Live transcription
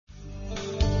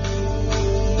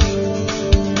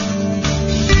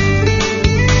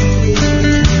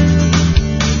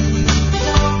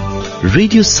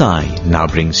Radio Sai now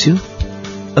brings you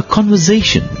a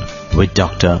conversation with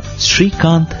Dr.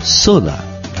 Srikanth Sola,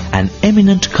 an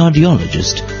eminent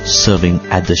cardiologist serving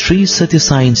at the Sri Sathya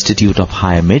Sai Institute of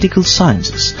Higher Medical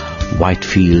Sciences,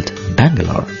 Whitefield,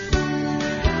 Bangalore.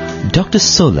 Dr.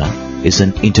 Sola is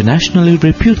an internationally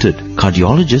reputed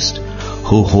cardiologist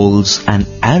who holds an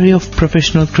array of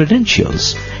professional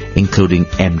credentials including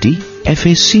MD,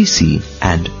 FACC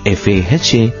and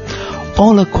FAHA,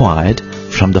 all acquired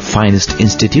from the finest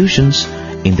institutions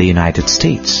in the United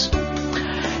States.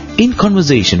 In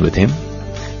conversation with him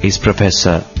is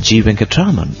Professor G.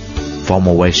 Venkatraman,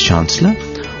 former Vice Chancellor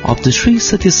of the Sri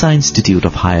Sathya Sai Institute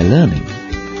of Higher Learning.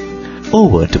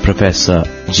 Over to Professor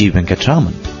G.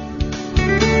 Venkatraman.